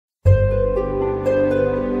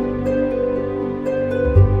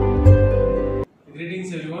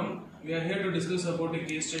We are here to discuss about a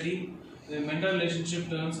case study, the mental relationship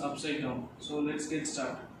turns upside down. So let's get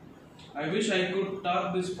started. I wish I could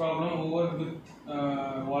talk this problem over with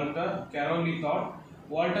Walter, Carol Lee thought.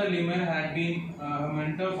 Walter Limer had been a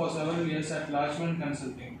mentor for several years at Larchman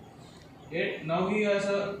Consulting. Yet now he has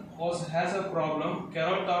a problem.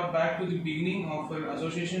 Carol thought back to the beginning of her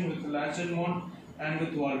association with Larchman and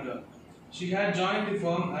with Walter. She had joined the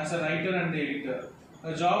firm as a writer and editor.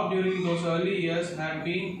 Her job during those early years had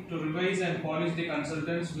been to revise and polish the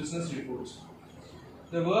consultant's business reports.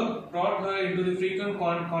 The work brought her into the frequent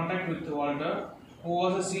contact with Walter, who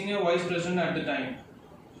was a senior vice president at the time.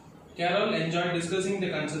 Carol enjoyed discussing the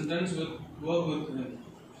consultant's work with him.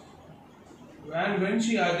 And when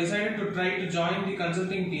she decided to try to join the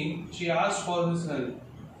consulting team, she asked for his help.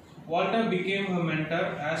 Walter became her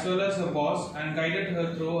mentor as well as her boss and guided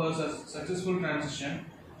her through her successful transition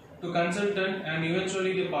to consultant and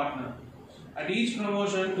eventually the partner. At each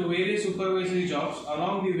promotion to various supervisory jobs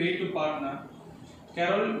along the way to partner,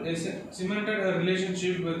 Carol cemented her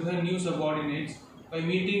relationship with her new subordinates by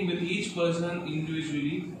meeting with each person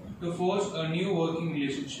individually to forge a new working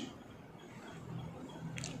relationship.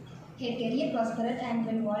 Her career prospered, and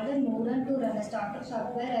when Walter moved on to run a startup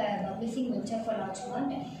software publishing venture for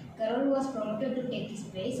Larchman, Carol was promoted to take his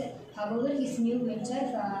place. However, his new venture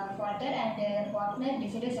faltered and her partner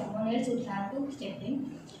decided someone else would have to step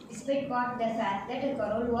in. Despite the fact that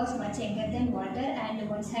Carol was much younger than Walter and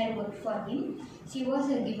once had worked for him, she was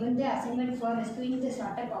given the assignment for rescuing the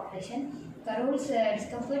startup operation. Carol's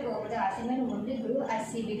discomfort over the assignment only grew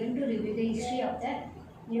as she began to review the history of the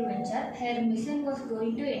new venture. Her mission was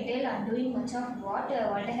going to entail undoing much of what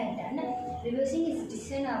Walter had done, reversing his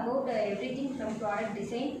decision about everything from product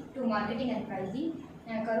design to marketing and pricing.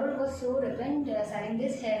 Carol was so repent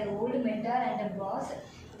surrenders her old mentor and boss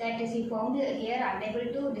that she found her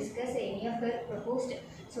unable to discuss any of her proposed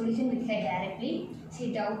solution with her directly.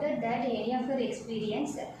 She doubted that any of her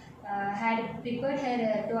experience had prepared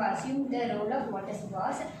her to assume the role of Walter's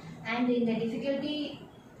boss, and in the difficulty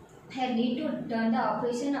her need to turn the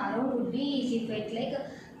operation around would be, she felt like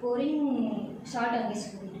pouring salt on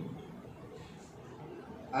his wound.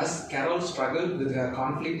 As Carol struggled with her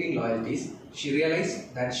conflicting loyalties, she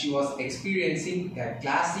realized that she was experiencing a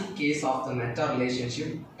classic case of the mentor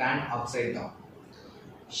relationship turned upside down.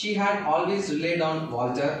 She had always relied on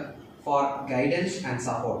Walter for guidance and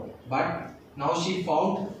support, but now she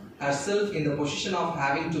found herself in the position of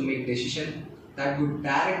having to make decisions that would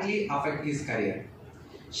directly affect his career.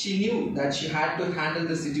 She knew that she had to handle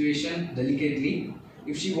the situation delicately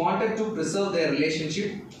if she wanted to preserve their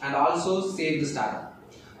relationship and also save the startup.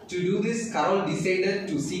 To do this, Carol decided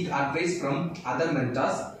to seek advice from other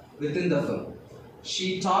mentors within the firm.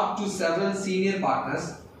 She talked to several senior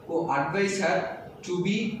partners who advised her to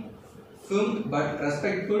be firm but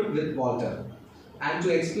respectful with Walter and to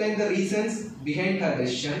explain the reasons behind her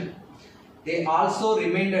decision. They also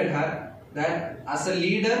reminded her that as a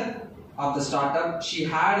leader of the startup, she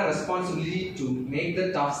had a responsibility to make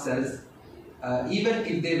the tough sells even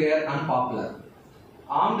if they were unpopular.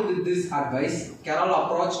 Armed with this advice, Carol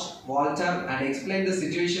approached Walter and explained the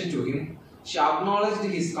situation to him. She acknowledged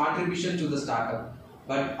his contribution to the startup,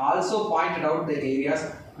 but also pointed out the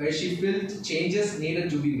areas where she felt changes needed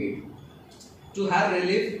to be made. To her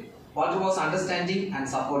relief, Walter was understanding and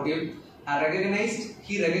supportive.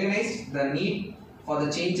 He recognized the need for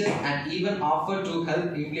the changes and even offered to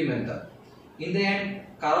help implement them. In the end,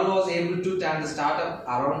 Carol was able to turn the startup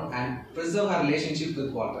around and preserve her relationship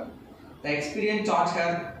with Walter. The experience taught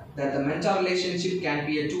her that the mentor relationship can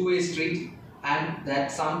be a two-way street and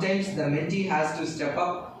that sometimes the mentee has to step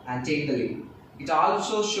up and take the lead. It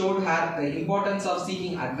also showed her the importance of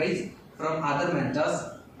seeking advice from other mentors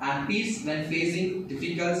and peers when facing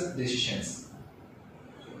difficult decisions.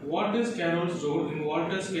 What is Carol's role in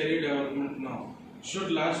Walter's career development now?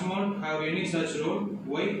 Should Larchman have any such role?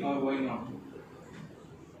 Why or why not?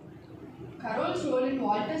 Carol's role in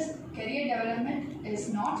Walter's career development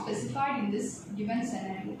is not specified in this given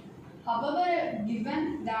scenario. However,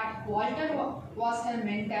 given that Walter was her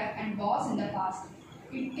mentor and boss in the past,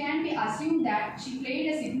 it can be assumed that she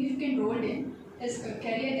played a significant role in his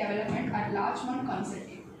career development at Larchman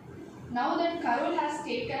Consulting. Now that Carol has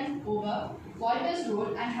taken over Walter's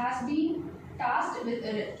role and has been tasked with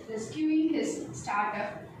rescuing his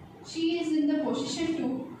startup, she is in the position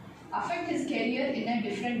to affect his career in a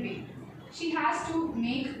different way. She has to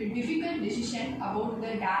make a difficult decision about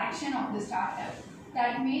the direction of the startup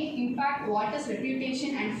that may impact Walter's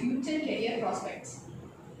reputation and future career prospects.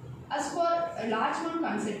 As for Larchman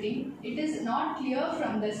Consulting, it is not clear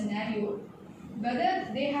from the scenario whether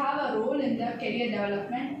they have a role in the career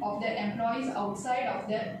development of their employees outside of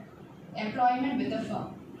the employment with the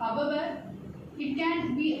firm. However, it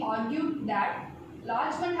can be argued that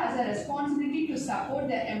large fund has a responsibility to support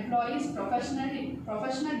their employees'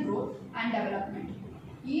 professional growth and development.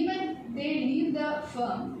 Even they leave the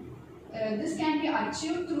firm, this can be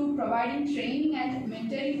achieved through providing training and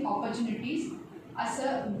mentoring opportunities as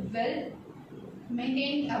well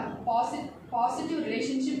maintaining a positive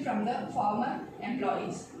relationship from the former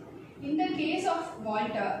employees. In the case of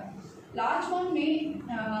Walter, large firm may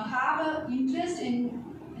have an interest in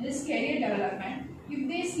his career development. If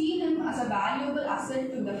they see him as a valuable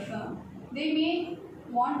asset to the firm, they may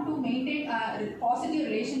want to maintain a positive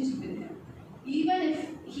relationship with him. Even if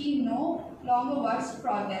he no longer works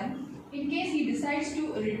for them, in case he decides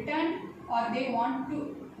to return or they want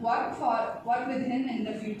to work with him in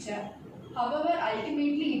the future. However,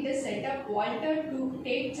 ultimately it is set up Walter to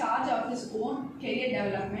take charge of his own career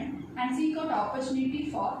development and seek out opportunity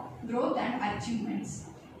for growth and achievements.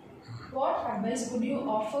 What advice would you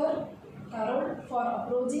offer Carol for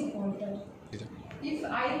approaching Walter? If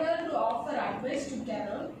I were to offer advice to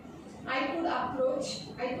Carol, I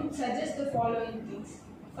could suggest the following things.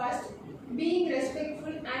 First, being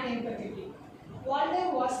respectful and empathetic.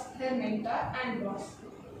 Walter was her mentor and boss.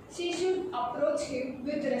 She should approach him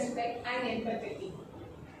with respect and empathy.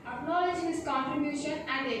 Acknowledge his contribution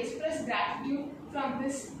and express gratitude from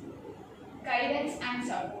his guidance and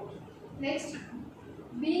support. Next,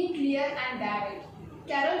 being clear and direct.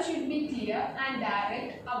 Carol should be clear and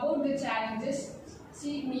direct about the challenges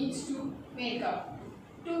she needs to make up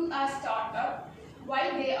to a startup,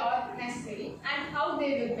 why they are necessary and how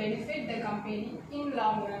they will benefit the company in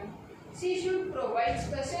long run. She should provide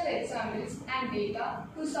special examples and data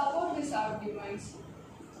to support these arguments.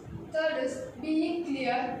 Third is being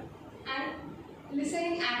clear and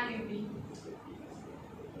listening actively.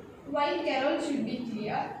 While Carol should be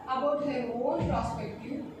clear about her own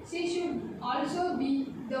perspective, she should also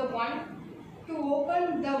be the one to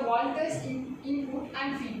open the Walter's input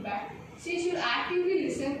and feedback. She should actively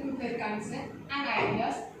listen to her concern and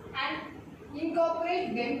ideas and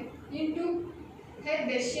incorporate them into her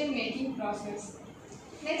decision-making process.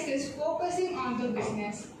 Next is focusing on the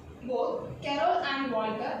business. Both Carol and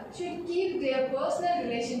Walter should keep their personal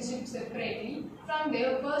relationships separately from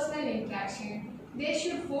their personal interaction. They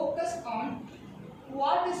should focus on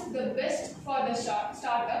what is the best for the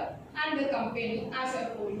startup and the company as a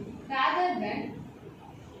whole, rather than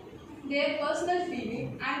their personal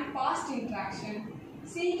feeling and past interaction.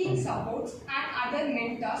 Seeking supports and other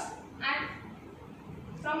mentors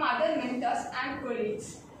and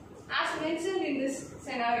colleagues. As mentioned in this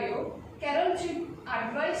scenario, Carol should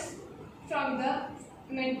advise from the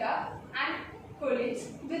mentor and colleagues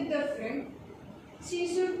with the firm.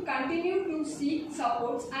 She should continue to seek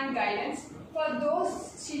supports and guidance for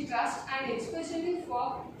those she trusts and especially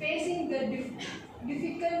for facing the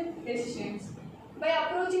difficult decisions. By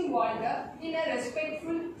approaching Walter in a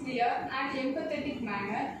respectful, clear and empathetic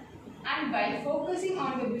manner, and by focusing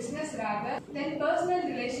on the business rather than personal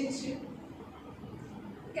relationship,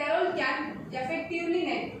 Carol can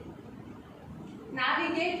effectively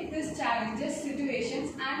navigate these challenges,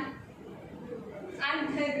 situations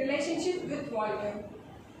and her relationship with Walter.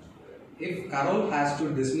 If Carol has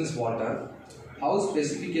to dismiss Walter, how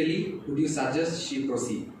specifically would you suggest she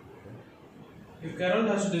proceed? If Carol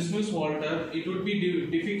has to dismiss Walter, it would be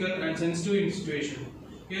difficult and sensitive situation.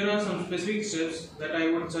 Here are some specific steps that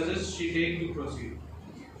I would suggest she take to proceed.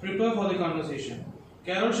 Prepare for the conversation.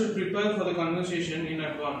 Carol should prepare for the conversation in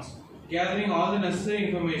advance, gathering all the necessary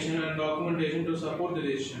information and documentation to support the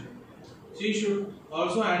decision. She should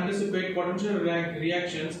also anticipate potential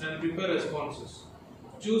reactions and prepare responses.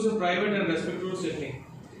 Choose a private and respectful setting.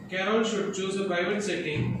 Carol should choose a private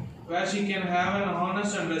setting where she can have an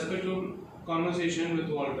honest and respectful conversation with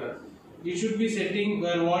Walter. It should be a setting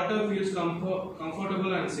where Walter feels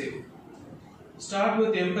comfortable and safe. Start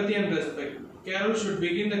with empathy and respect. Carol should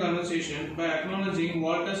begin the conversation by acknowledging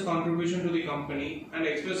Walter's contribution to the company and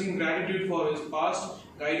expressing gratitude for his past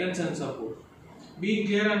guidance and support. Be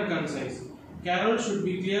clear and concise. Carol should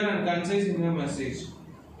be clear and concise in her message,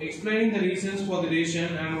 explaining the reasons for the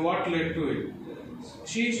decision and what led to it.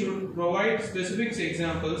 She should provide specific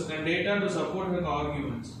examples and data to support her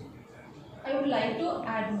arguments. I would like to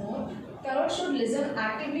add more. Carol should listen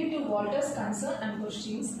actively to Walter's concern and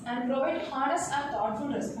questions and provide honest and thoughtful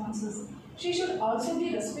responses. She should also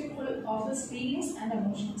be respectful of his feelings and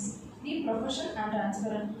emotions. Be professional and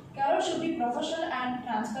transparent. Carol should be professional and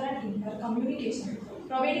transparent in her communication,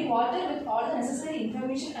 providing Walter with all the necessary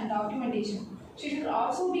information and documentation. She should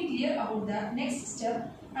also be clear about the next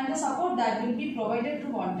step and the support that will be provided to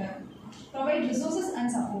Walter. Provide resources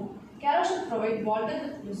and support. Carol should provide Walter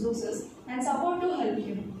with resources and support to help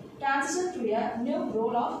him transition to a new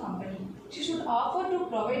role of company. She should offer to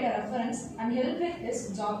provide a reference and help with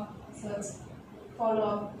his job search.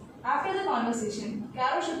 Follow-up. After the conversation,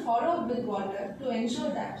 Carol should follow up with Walter to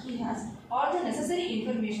ensure that he has all the necessary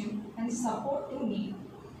information and support to need.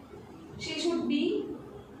 She should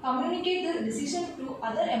communicate the decision to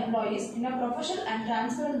other employees in a professional and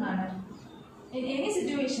transparent manner. In any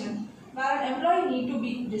situation where an employee needs to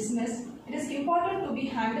be dismissed, it is important to be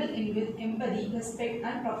handled with empathy, respect,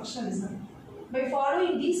 and professionalism. By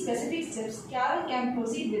following these specific steps, Carol can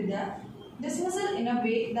proceed with the dismissal in a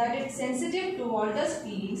way that is sensitive to Walter's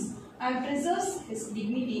feelings and preserves his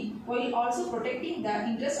dignity while also protecting the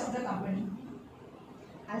interests of the company.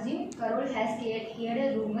 Assume Carol has heard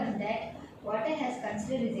a rumor that Walter has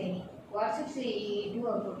considered resigning. What should she do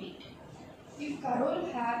about it? If Carol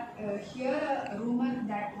had heard a rumor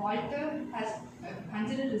that Walter has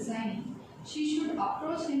considered resigning, she should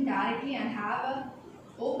approach him directly and have an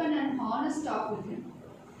open and honest talk with him.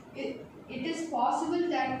 It is possible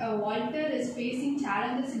that Walter is facing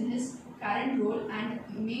challenges in his current role and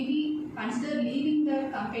maybe consider leaving the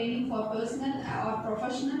company for personal or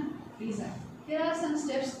professional reasons. Here are some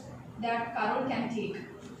steps that Carol can take.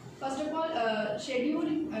 First of all, schedule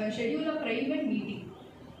a private meeting.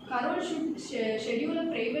 Carol should schedule a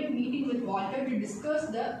private meeting with Walter to discuss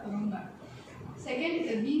the rumor.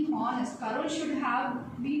 Second, be honest. Carol should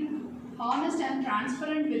have been honest and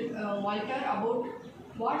transparent with Walter about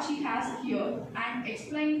what she has heard and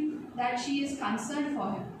explain that she is concerned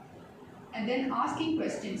for him. And then asking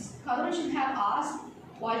questions. Carol should have asked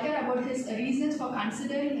Walter about his reasons for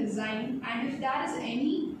considering resigning and if there is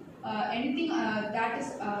anything that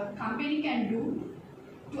his company can do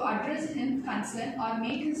to address his concern or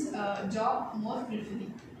make his job more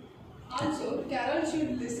fulfilling. Also, Carol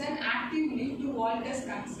should listen actively to Walter's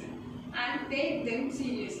concern and take them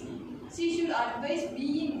seriously. She should advise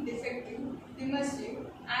being defective, immersive,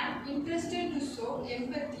 and interested to show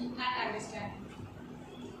empathy and understanding.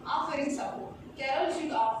 Offering support. Carol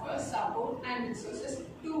should offer support and resources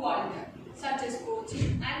to Walter, such as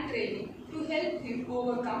coaching and training, to help him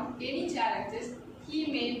overcome any challenges he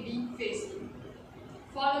may be facing.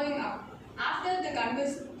 Following up. After the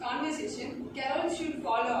conversation, Carol should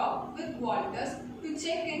follow up with Walter to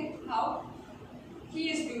check in how he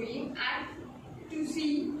is doing and to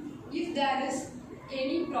see if there is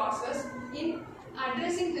any process in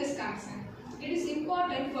addressing this concern. It is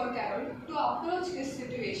important for Carol to approach his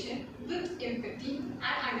situation with empathy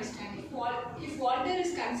and understanding. If Walter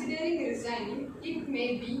is considering resigning, it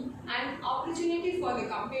may be an opportunity for the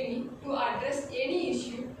company to address any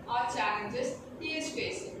issue or challenges he is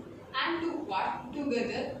facing and to work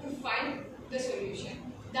together to find the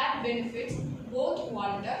solution that benefits both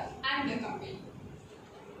Walter and the company.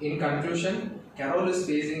 In conclusion, Carol is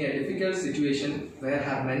facing a difficult situation where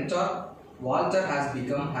her mentor, Walter, has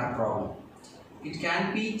become her problem. It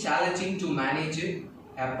can be challenging to manage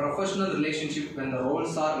a professional relationship when the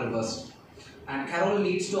roles are reversed, and Carol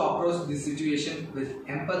needs to approach this situation with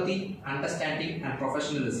empathy, understanding, and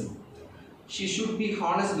professionalism. She should be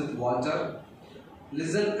honest with Walter,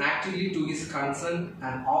 listen actively to his concern,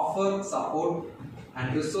 and offer support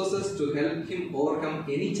and resources to help him overcome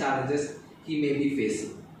any challenges he may be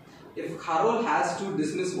facing. If Carol has to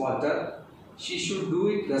dismiss Walter, she should do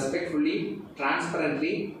it respectfully,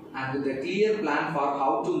 transparently, and with a clear plan for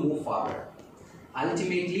how to move forward.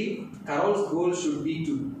 Ultimately, Carol's goal should be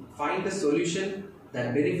to find a solution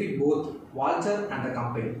that benefits both Walter and the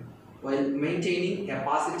company, while maintaining a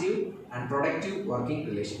positive and productive working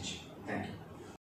relationship. Thank you.